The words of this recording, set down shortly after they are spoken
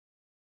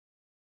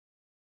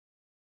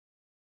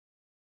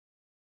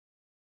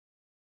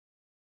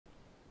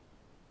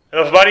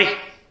Hello everybody,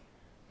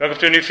 welcome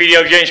to a new video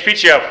of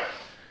JMSpeedshop.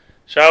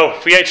 So,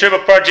 V8 Turbo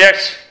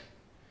project.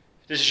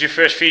 This is your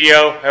first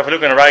video. Have a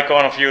look in the right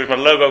corner view with my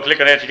logo,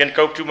 click on it. You can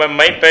go to my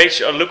main page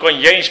or look on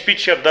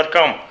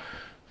JMSpeedshop.com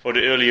for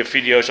the earlier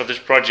videos of this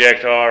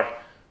project or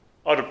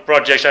other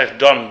projects I've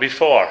done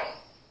before.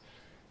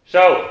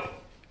 So,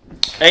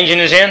 engine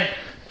is in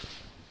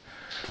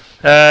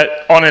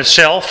on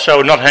itself,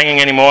 so not hanging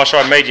anymore, so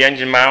I made the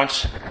engine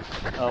mounts.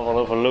 I will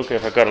have a look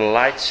if I got a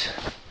light.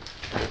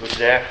 It was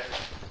there.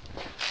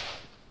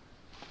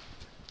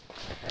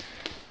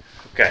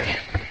 Okay,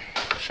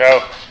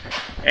 so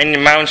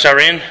engine mounts are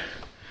in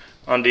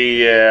on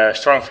the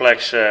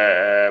Strongflex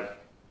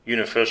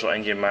universal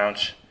engine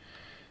mounts.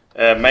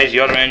 Made the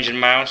other engine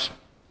mounts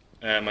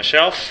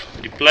myself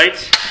with the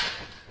plate.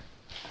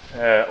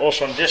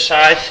 Also on this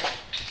side,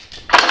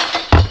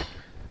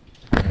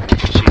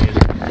 see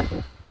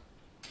it.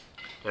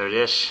 There it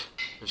is.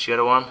 That's the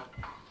other one.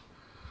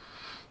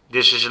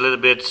 This is a little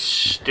bit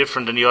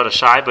different than the other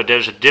side, but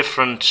there's a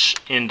difference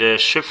in the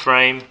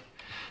subframe.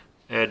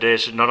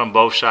 There's not on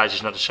both sides,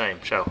 it's not the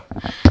same. So,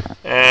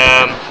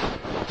 I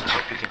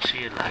hope you can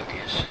see it like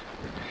this.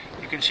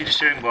 You can see the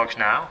steering box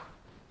now.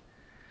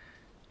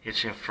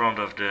 It's in front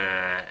of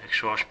the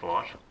exhaust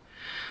port.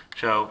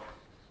 So,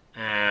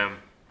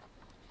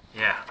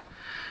 yeah,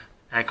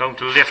 I'm going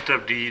to lift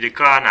up the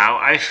car now.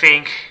 I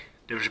think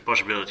there is a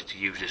possibility to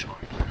use this one.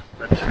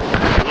 But we'll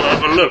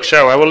have a look.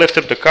 So, I will lift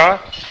up the car.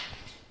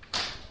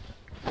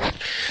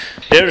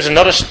 There is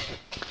another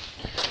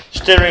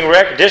steering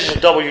rack. This is a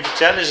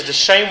W210. This is the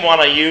same one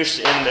I used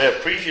in the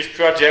previous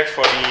project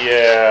for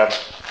the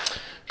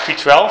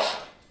V12.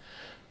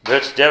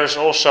 But there is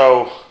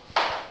also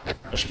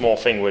a small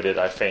thing with it,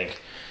 I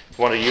think. If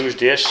you want to use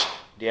this,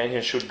 the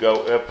engine should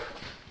go up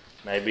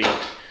maybe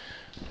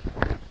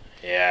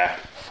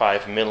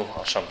 5 mil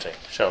or something.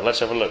 So let's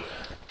have a look.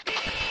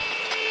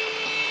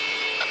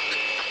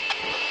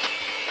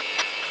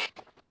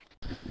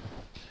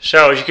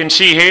 So as you can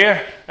see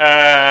here,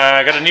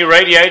 I got a new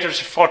radiator.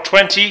 It's a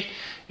 420.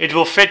 It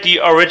will fit the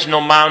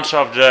original mounts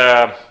of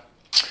the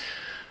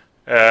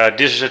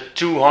this is a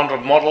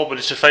 200 model, but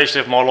it's a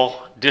facelift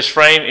model. This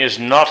frame is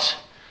not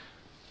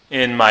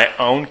in my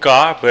own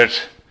car,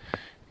 but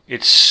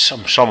it's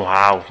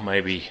somehow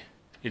maybe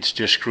it's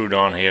just screwed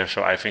on here,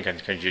 so I think I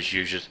can just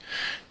use it.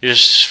 This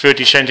is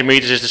 30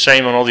 centimeters, is the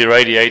same on all the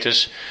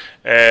radiators.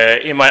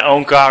 In my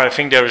own car I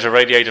think there is a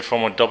radiator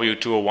from a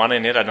W210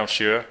 in it, I'm not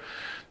sure.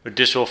 But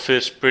this will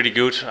fit pretty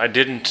good. I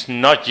didn't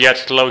not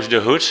yet close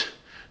the hood.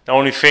 The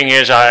only thing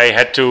is I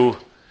had to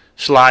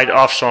slide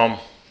off some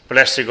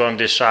plastic on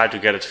this side to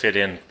get it fit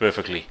in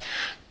perfectly.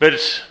 But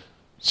it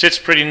sits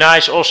pretty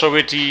nice also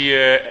with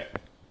the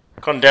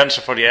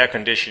condenser for the air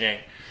conditioning.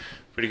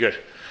 Pretty good.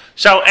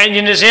 So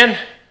engine is in.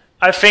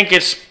 I think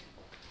it's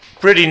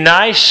pretty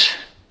nice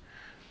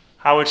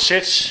how it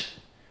sits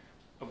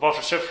above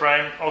the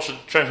subframe. Also the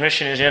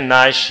transmission is in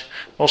nice.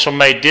 Also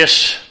made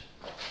this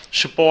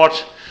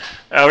support.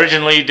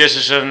 Originally this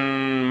is a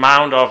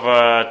mount of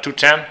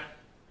 210.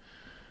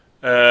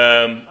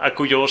 I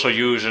could also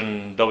use a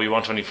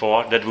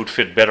W124, that would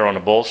fit better on the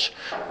bolts.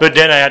 But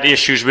then I had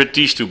issues with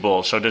these two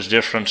bolts, so that's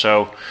different.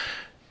 So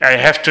I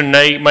have to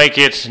make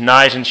it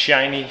nice and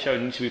shiny, so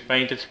it needs to be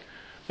painted.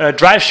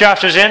 Drive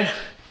shaft is in.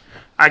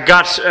 I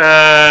got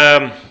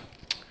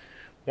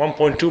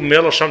 1.2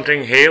 mil or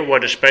something here, where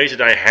the space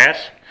that I had.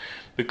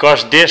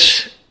 Because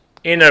this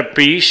inner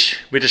piece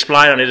with the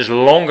spline on it is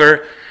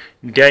longer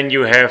than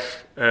you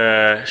have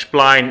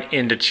spline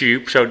in the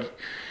tube, so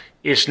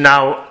it's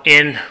now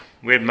in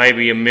with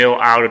maybe a mil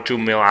out or 2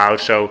 mil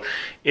out, so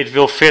it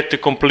will fit the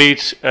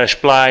complete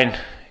spline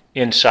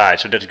inside,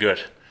 so that's good.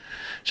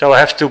 So I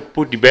have to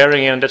put the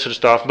bearing in and that sort of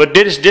stuff, but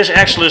this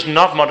axle is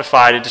not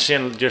modified, it is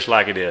in just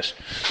like it is.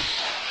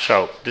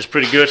 So this is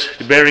pretty good,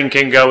 the bearing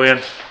can go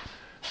in,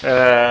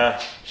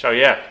 so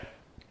yeah,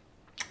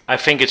 I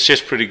think it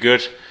sits pretty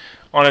good.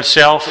 On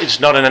itself, it's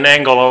not in an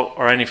angle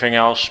or anything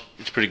else.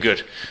 It's pretty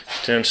good.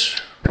 It turns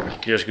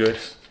just good.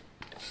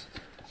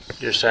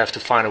 Just have to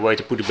find a way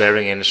to put the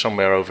bearing in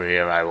somewhere over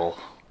here.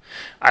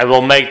 I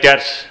will make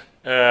that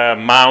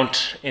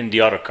mount in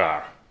the other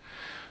car.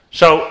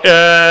 So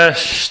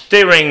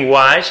steering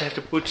wise, I have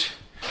to put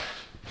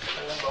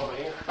over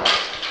here.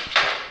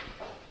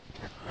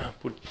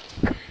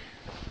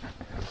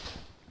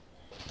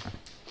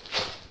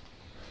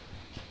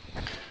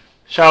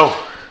 So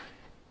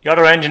the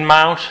other engine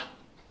mount.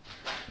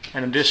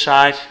 And on this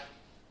side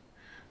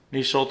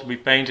needs all to be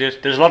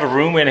painted. There's a lot of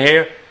room in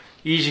here.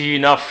 Easy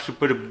enough to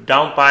put a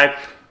downpipe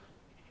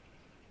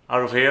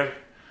out of here.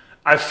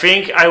 I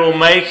think I will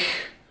make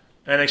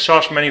an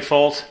exhaust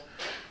manifold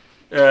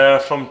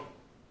from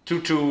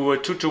 2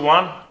 to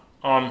 1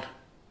 on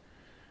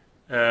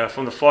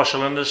from the 4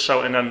 cylinders.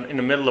 So and then in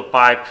the middle of the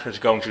pipe it's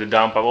going to the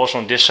downpipe also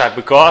on this side,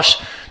 because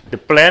the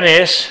plan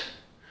is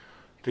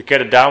to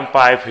get a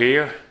downpipe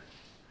here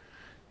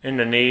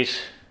underneath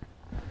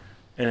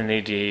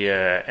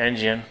the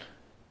engine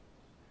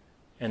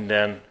and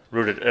then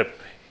route it up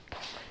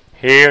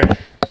here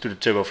to the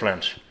turbo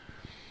flange.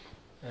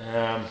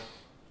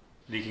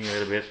 leaking a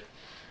little bit.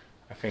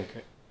 I think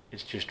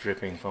it's just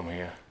dripping from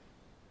here.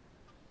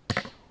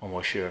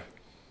 Almost sure.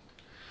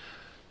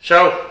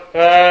 So,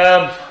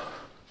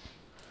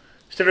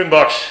 steering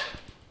box.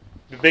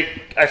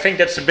 I think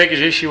that's the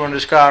biggest issue on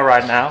this car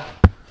right now.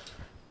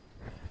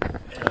 I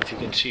don't know if you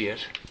can see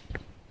it.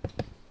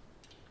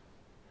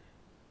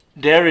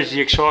 There is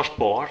the exhaust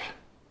port,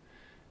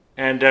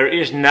 and there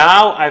is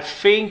now, I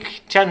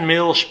think, 10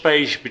 mil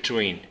space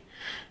between.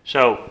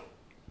 So,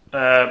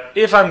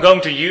 if I'm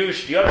going to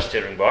use the other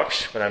steering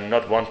box, but I'm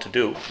not want to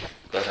do,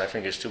 because I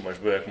think it's too much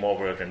work, more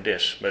work than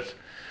this, but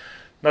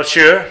not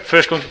sure.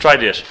 First going to try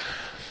this.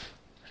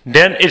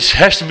 Then it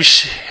has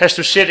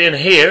to sit in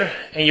here,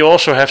 and you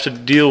also have to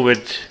deal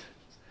with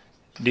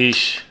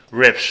these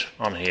ribs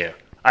on here,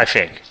 I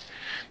think.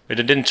 But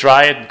I didn't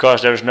try it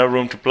because there is no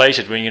room to place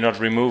it when you're not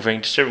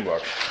removing the steering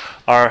box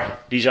or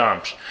these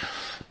arms.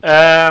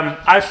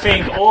 I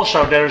think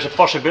also there is a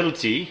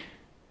possibility,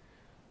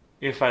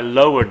 if I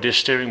lower this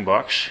steering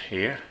box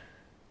here,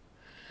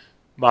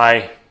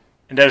 and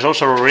there's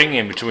also a ring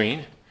in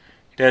between,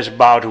 there's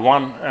about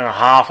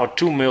 1.5 or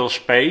 2 mil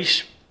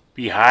space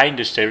behind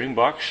the steering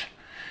box.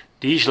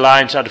 These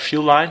lines are the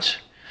fuel lines.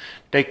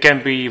 They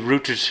can be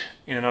routed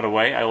in another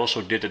way. I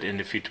also did it in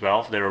the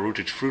V12. They are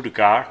routed through the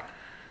car.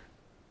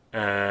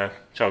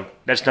 So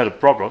that's not a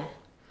problem.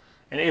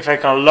 And if I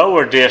can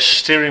lower this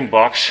steering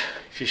box,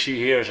 if you see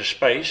here is a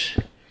space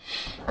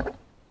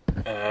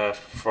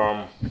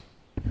from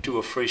 2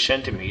 or 3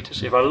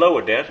 centimeters. If I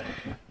lower that,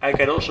 I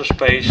can also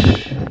space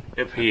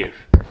up here.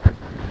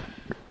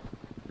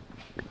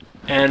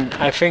 And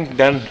I think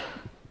then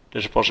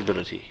there's a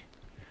possibility.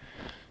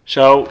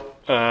 So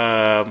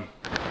the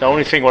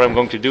only thing what I'm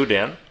going to do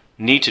then,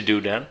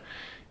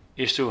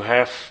 is to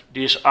have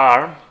this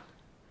arm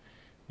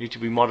need to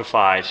be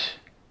modified,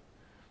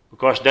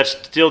 because that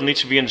still needs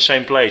to be in the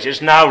same place.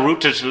 It's now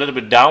routed a little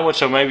bit downwards,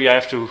 so maybe I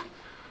have to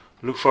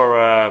look for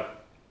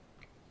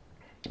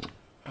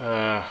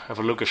have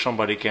a look if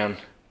somebody can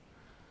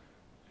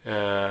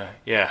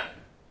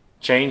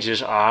change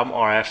this arm,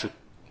 or I have to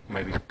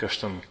maybe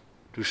custom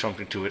do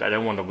something to it. I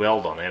don't want to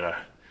weld on it.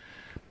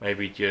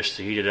 Maybe just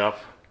heat it up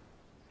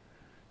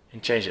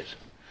and change it.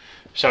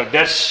 So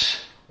that's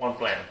one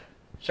plan.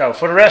 So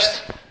for the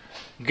rest,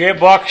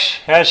 gearbox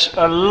has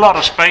a lot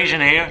of space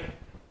in here,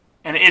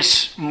 and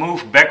it's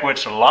moved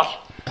backwards a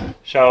lot.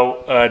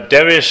 So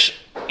there is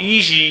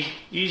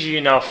easy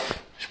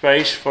enough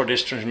space for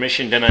this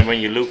transmission. Then when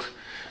you look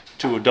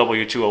to a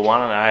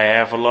W201, and I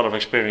have a lot of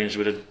experience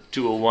with a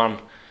 201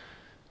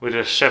 with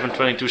a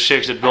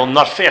 722.6 that will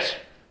not fit.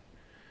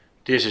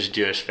 This is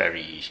just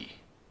very easy.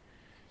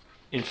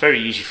 In very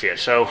easy fit.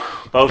 So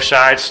both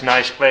sides,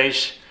 nice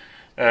space.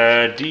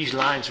 These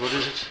lines, what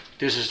is it?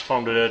 This is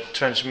from the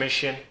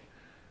transmission.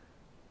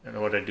 I don't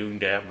know what they're doing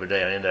there, but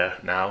they are in there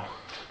now.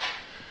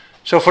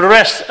 So for the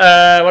rest,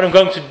 what I'm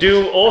going to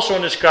do also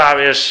in this car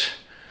is,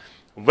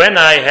 when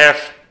I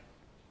have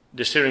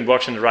the steering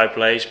box in the right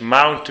place,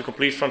 mount the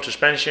complete front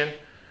suspension.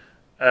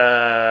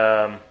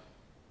 I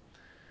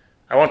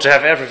want to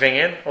have everything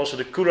in. Also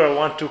the cooler, I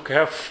want to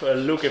have a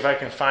look if I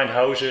can find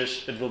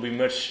hoses. It will be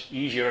much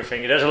easier, I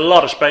think. There's a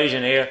lot of space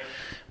in here.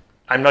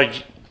 I'm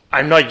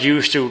not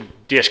used to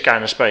this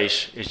kind of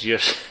space. It's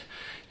just,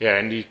 yeah,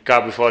 in the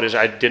car before this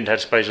I didn't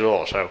have space at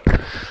all. So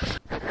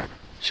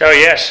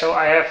yes, so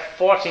I have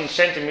 14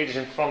 centimeters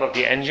in front of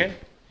the engine.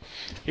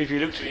 If you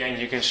look to the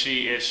engine, you can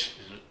see it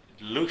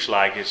looks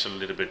like it's a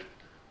little bit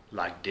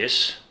like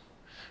this.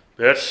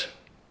 But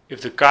if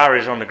the car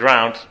is on the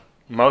ground,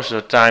 most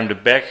of the time the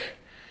back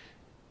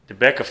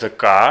of the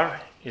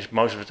car is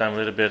most of the time a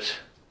little bit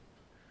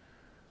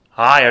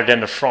higher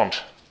than the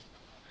front.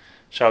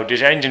 So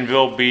this engine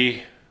will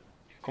be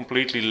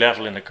completely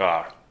level in the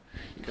car.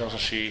 You can also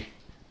see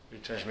the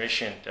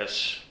transmission,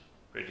 that's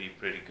pretty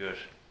good.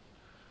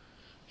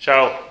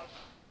 So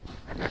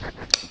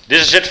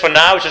this is it for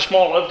now. It's a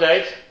small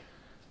update.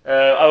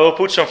 I will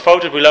put some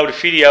photos below the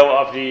video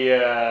of the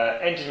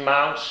engine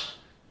mounts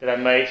that I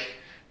made.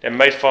 They're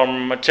made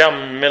from a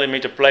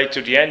 10mm plate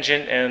to the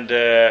engine, and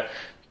the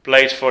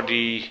plate for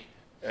the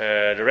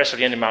rest of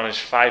the engine mount is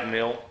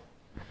 5mm.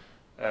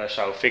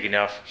 So thick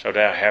enough. So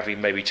they're heavy,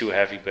 maybe too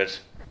heavy, but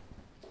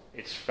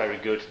it's very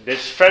good.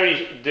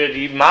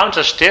 The mounts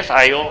are stiff.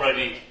 I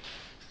already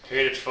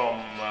heard it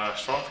from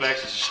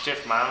Strongflex. It's a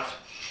stiff mount.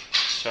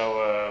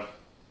 So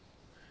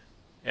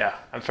yeah,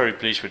 I'm very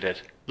pleased with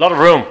it. A lot of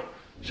room.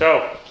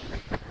 So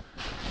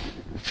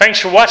thanks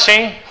for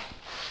watching,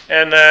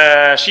 and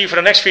see you for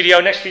the next video.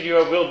 Next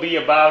video will be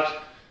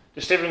about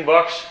the steering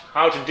box,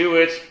 how to do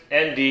it,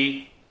 and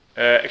the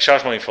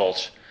exhaust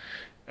manifolds.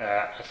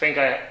 I think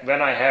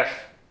when I have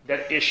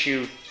that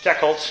issue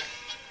tackled,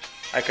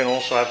 I can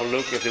also have a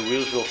look if the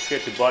wheels will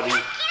fit the body,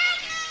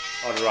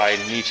 or do I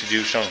need to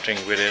do something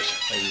with it,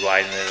 maybe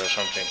widen it or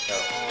something. So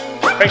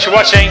thanks for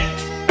watching.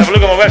 Have a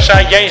look on my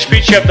website,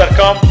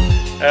 JMSpeedshop.com.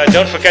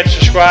 Don't forget to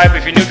subscribe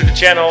if you're new to the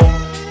channel.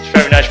 It's a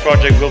very nice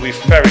project, will be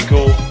very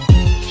cool.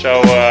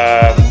 So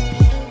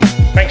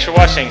thanks for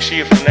watching, see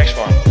you for the next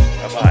one.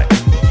 Bye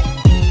bye.